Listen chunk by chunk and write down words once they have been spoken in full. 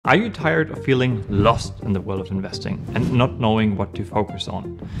Are you tired of feeling lost in the world of investing and not knowing what to focus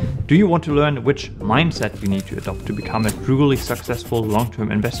on? Do you want to learn which mindset you need to adopt to become a truly successful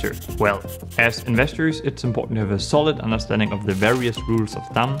long-term investor? Well, as investors, it's important to have a solid understanding of the various rules of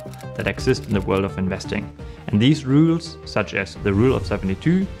thumb that exist in the world of investing. And these rules, such as the rule of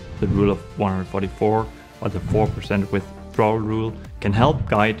 72, the rule of 144, or the 4% withdrawal rule, can help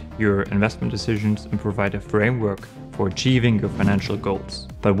guide your investment decisions and provide a framework for achieving your financial goals.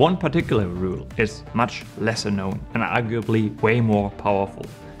 But one particular rule is much lesser known and arguably way more powerful.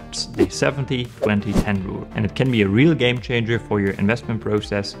 It's the 70-20-10 rule, and it can be a real game changer for your investment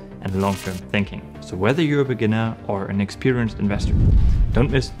process and long-term thinking. So whether you're a beginner or an experienced investor,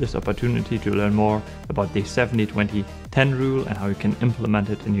 don't miss this opportunity to learn more about the 70-20-10 rule and how you can implement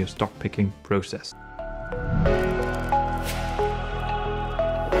it in your stock picking process.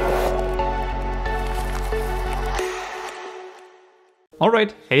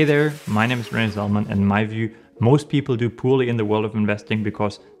 Alright, hey there, my name is René Salman, and in my view, most people do poorly in the world of investing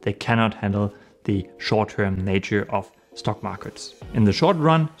because they cannot handle the short-term nature of stock markets. In the short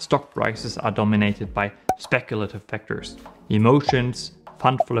run, stock prices are dominated by speculative factors, emotions,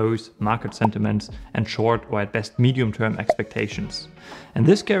 fund flows, market sentiments, and short or at best medium-term expectations. And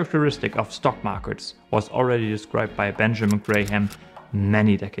this characteristic of stock markets was already described by Benjamin Graham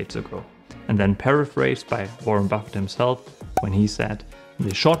many decades ago, and then paraphrased by Warren Buffett himself when he said, "In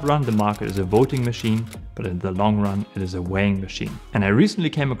the short run, the market is a voting machine, but in the long run, it is a weighing machine." And I recently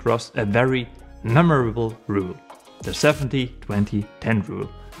came across a very memorable rule, the 70-20-10 rule,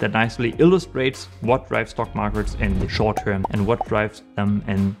 that nicely illustrates what drives stock markets in the short term and what drives them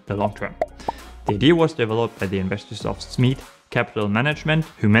in the long term. The idea was developed by the investors of Smead Capital Management,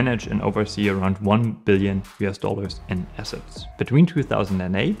 who manage and oversee around $1 billion in assets. Between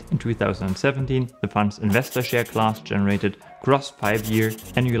 2008 and 2017, the fund's investor share class generated gross 5-year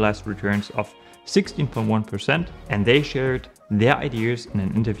annualized returns of 16.1%, and they shared their ideas in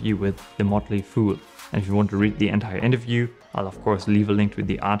an interview with The Motley Fool. And if you want to read the entire interview, I'll of course leave a link to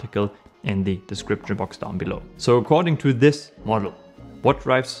the article in the description box down below. So according to this model, what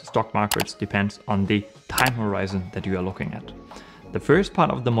drives stock markets depends on the time horizon that you are looking at. The first part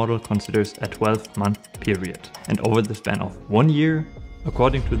of the model considers a 12-month period, and over the span of 1 year,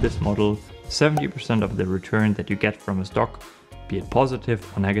 according to this model, 70% of the return that you get from a stock, be it positive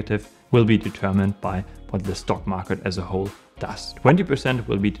or negative, will be determined by what the stock market as a whole does. 20%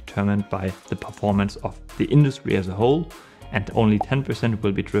 will be determined by the performance of the industry as a whole, and only 10%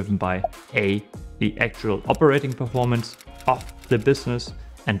 will be driven by A, the actual operating performance of the business,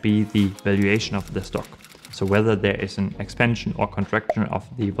 and B, the valuation of the stock. So whether there is an expansion or contraction of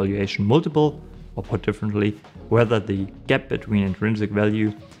the valuation multiple, or put differently, whether the gap between intrinsic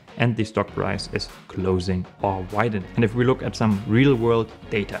value and the stock price is closing or widening. And if we look at some real world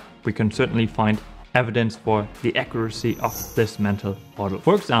data, we can certainly find evidence for the accuracy of this mental model.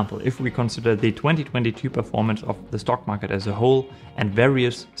 For example, if we consider the 2022 performance of the stock market as a whole and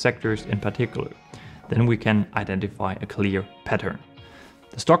various sectors in particular, then we can identify a clear pattern.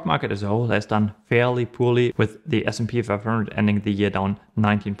 The stock market as a whole has done fairly poorly, with the S&P 500 ending the year down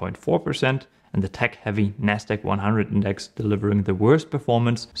 19.4% and the tech-heavy Nasdaq 100 index delivering the worst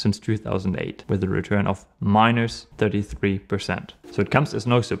performance since 2008 with a return of minus 33%. So it comes as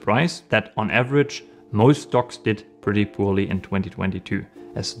no surprise that on average most stocks did pretty poorly in 2022,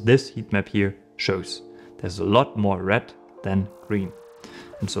 as this heat map here shows. There's a lot more red than green.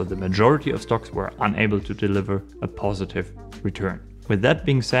 And so the majority of stocks were unable to deliver a positive return. With that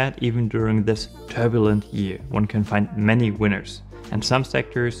being said, even during this turbulent year, one can find many winners, and some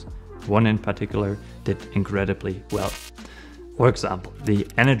sectors, one in particular, did incredibly well. For example, the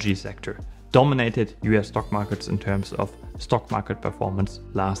energy sector dominated US stock markets in terms of stock market performance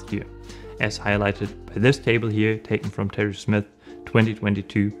last year, as highlighted by this table here taken from Terry Smith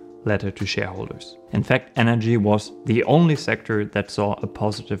 2022 letter to shareholders. In fact, energy was the only sector that saw a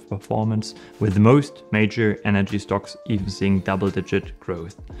positive performance, with most major energy stocks even seeing double-digit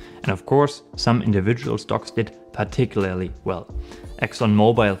growth. And of course, some individual stocks did particularly well.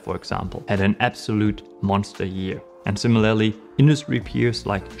 ExxonMobil, for example, had an absolute monster year. And similarly, industry peers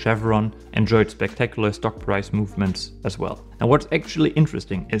like Chevron enjoyed spectacular stock price movements as well. Now, what's actually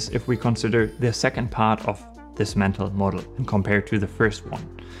interesting is if we consider the second part of this mental model and compare to the first one.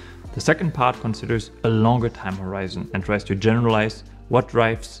 The second part considers a longer time horizon and tries to generalize what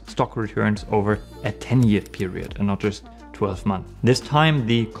drives stock returns over a 10-year period and not just 12 months. This time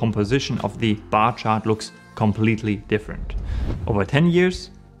the composition of the bar chart looks completely different. Over 10 years,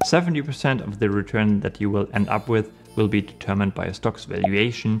 70% of the return that you will end up with will be determined by a stock's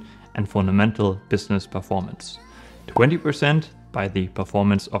valuation and fundamental business performance. 20% by the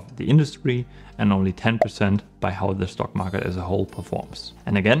performance of the industry and only 10% by how the stock market as a whole performs.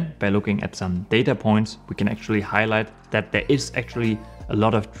 And again, by looking at some data points, we can actually highlight that there is actually a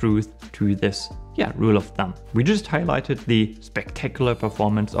lot of truth to this rule of thumb. We just highlighted the spectacular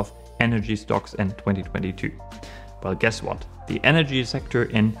performance of energy stocks in 2022. Well, guess what? The energy sector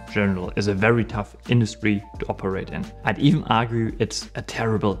in general is a very tough industry to operate in. I'd even argue it's a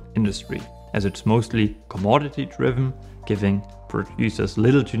terrible industry, as it's mostly commodity driven, giving producers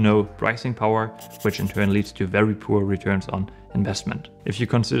little to no pricing power, which in turn leads to very poor returns on investment. If you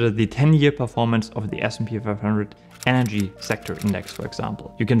consider the 10-year performance of the S&P 500 energy sector index, for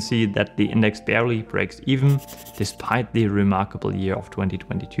example, you can see that the index barely breaks even despite the remarkable year of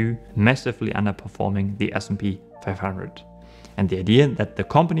 2022, massively underperforming the S&P 500. And the idea that the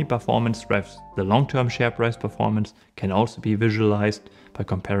company performance drives the long-term share price performance can also be visualized by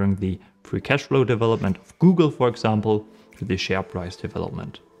comparing the free cash flow development of Google, for example, to the share price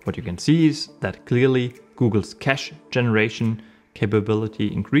development. What you can see is that clearly Google's cash generation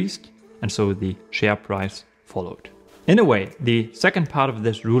capability increased, and so the share price followed. In a way, the second part of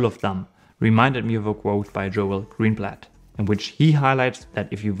this rule of thumb reminded me of a quote by Joel Greenblatt, in which he highlights that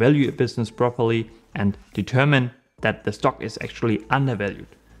if you value a business properly and determine that the stock is actually undervalued,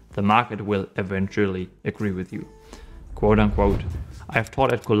 the market will eventually agree with you. Quote unquote, "I have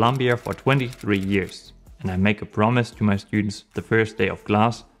taught at Columbia for 23 years, and I make a promise to my students the first day of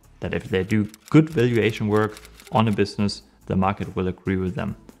class that if they do good valuation work on a business, the market will agree with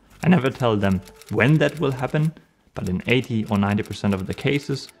them. I never tell them when that will happen, but in 80 or 90% of the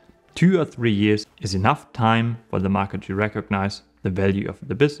cases, 2 or 3 years is enough time for the market to recognize the value of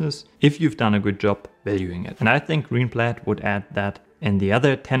the business if you've done a good job valuing it." And I think Greenblatt would add that in the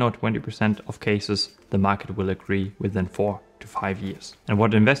other 10 or 20% of cases, the market will agree within 4 to 5 years. And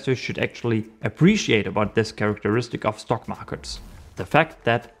what investors should actually appreciate about this characteristic of stock markets, the fact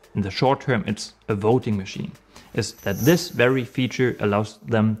that in the short term it's a voting machine, is that this very feature allows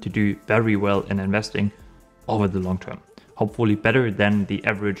them to do very well in investing over the long term, hopefully better than the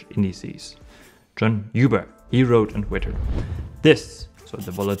average indices. John Huber, he wrote on Twitter, "This, so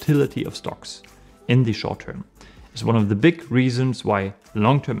the volatility of stocks in the short term, is one of the big reasons why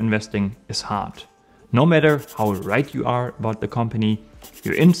long-term investing is hard. No matter how right you are about the company,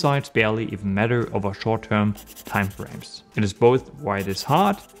 your insights barely even matter over short-term time frames. It is both why it is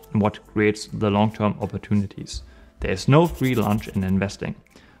hard and what creates the long-term opportunities. There is no free lunch in investing.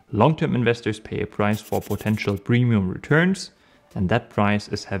 Long-term investors pay a price for potential premium returns, and that price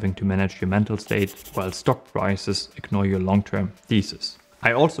is having to manage your mental state while stock prices ignore your long-term thesis."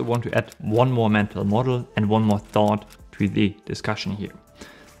 I also want to add one more mental model and one more thought to the discussion here.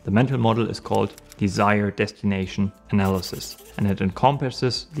 The mental model is called desire destination analysis, and it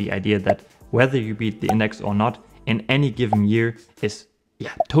encompasses the idea that whether you beat the index or not in any given year is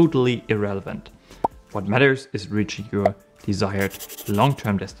totally irrelevant. What matters is reaching your desired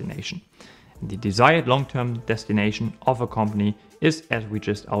long-term destination. The desired long-term destination of a company is, as we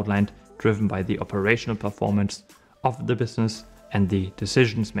just outlined, driven by the operational performance of the business and the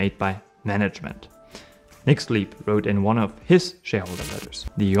decisions made by management. Nick Sleep wrote in one of his shareholder letters,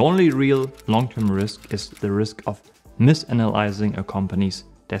 "The only real long-term risk is the risk of misanalyzing a company's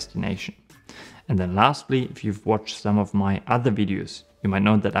destination." And then lastly, if you've watched some of my other videos, you might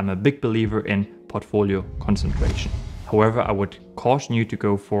know that I'm a big believer in portfolio concentration. However, I would caution you to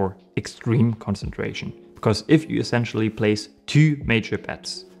go for extreme concentration, because if you essentially place 2 major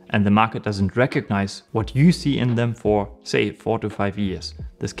bets and the market doesn't recognize what you see in them for, say, 4 to 5 years,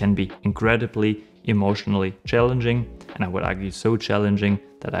 this can be incredibly emotionally challenging, and I would argue so challenging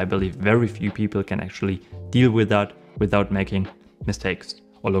that I believe very few people can actually deal with that without making mistakes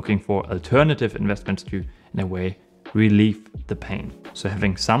or looking for alternative investments to, in a way, relieve the pain. So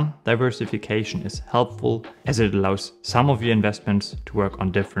having some diversification is helpful, as it allows some of your investments to work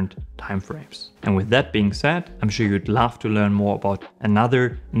on different time frames. And with that being said, I'm sure you'd love to learn more about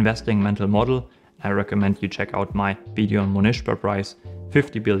another investing mental model. I recommend you check out my video on Monish per price,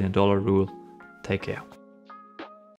 $50 billion rule. Take care.